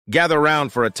Gather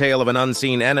round for a tale of an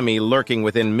unseen enemy lurking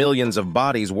within millions of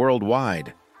bodies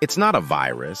worldwide. It's not a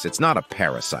virus, it's not a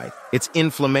parasite, it's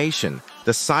inflammation,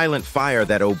 the silent fire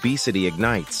that obesity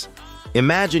ignites.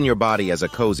 Imagine your body as a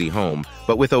cozy home,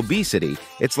 but with obesity,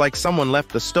 it's like someone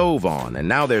left the stove on and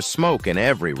now there's smoke in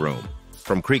every room.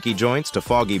 From creaky joints to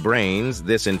foggy brains,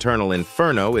 this internal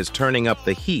inferno is turning up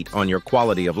the heat on your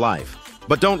quality of life.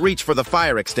 But don't reach for the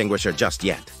fire extinguisher just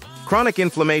yet. Chronic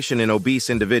inflammation in obese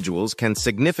individuals can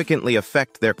significantly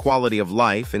affect their quality of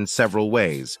life in several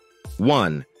ways.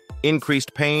 1.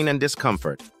 Increased pain and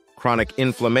discomfort. Chronic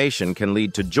inflammation can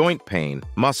lead to joint pain,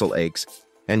 muscle aches,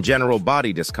 and general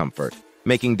body discomfort,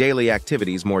 making daily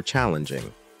activities more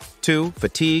challenging. 2.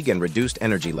 Fatigue and reduced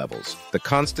energy levels. The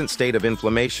constant state of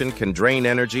inflammation can drain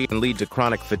energy and lead to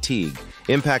chronic fatigue,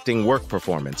 impacting work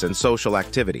performance and social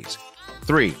activities.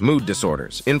 3. Mood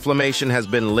disorders. Inflammation has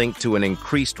been linked to an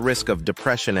increased risk of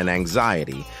depression and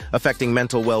anxiety, affecting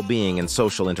mental well-being and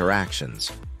social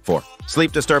interactions. 4.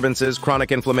 Sleep disturbances.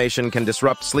 Chronic inflammation can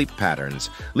disrupt sleep patterns,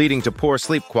 leading to poor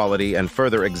sleep quality and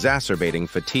further exacerbating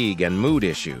fatigue and mood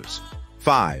issues.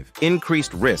 5.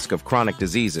 Increased risk of chronic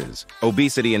diseases.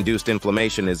 Obesity-induced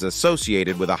inflammation is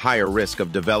associated with a higher risk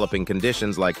of developing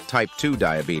conditions like type 2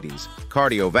 diabetes,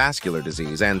 cardiovascular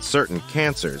disease, and certain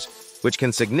cancers, which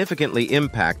can significantly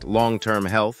impact long-term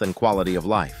health and quality of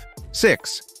life.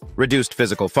 6. Reduced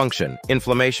physical function.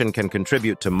 Inflammation can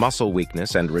contribute to muscle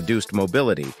weakness and reduced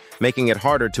mobility, making it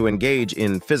harder to engage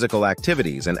in physical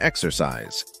activities and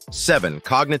exercise. 7.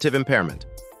 Cognitive impairment.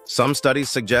 Some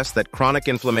studies suggest that chronic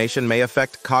inflammation may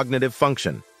affect cognitive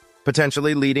function,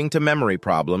 potentially leading to memory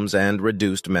problems and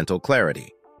reduced mental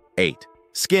clarity. 8.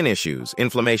 Skin issues.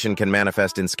 Inflammation can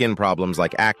manifest in skin problems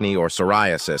like acne or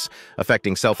psoriasis,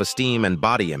 affecting self-esteem and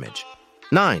body image.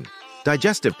 9.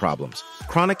 Digestive problems.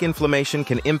 Chronic inflammation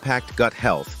can impact gut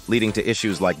health, leading to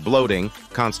issues like bloating,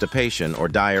 constipation, or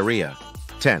diarrhea.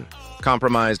 10.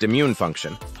 Compromised immune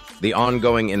function. The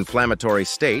ongoing inflammatory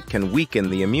state can weaken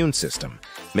the immune system,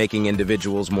 making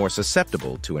individuals more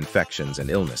susceptible to infections and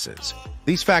illnesses.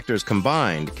 These factors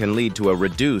combined can lead to a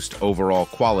reduced overall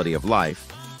quality of life,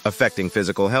 affecting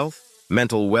physical health,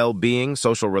 mental well-being,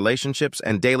 social relationships,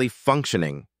 and daily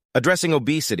functioning. Addressing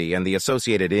obesity and the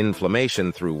associated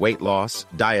inflammation through weight loss,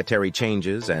 dietary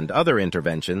changes, and other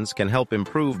interventions can help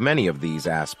improve many of these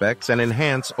aspects and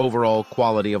enhance overall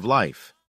quality of life.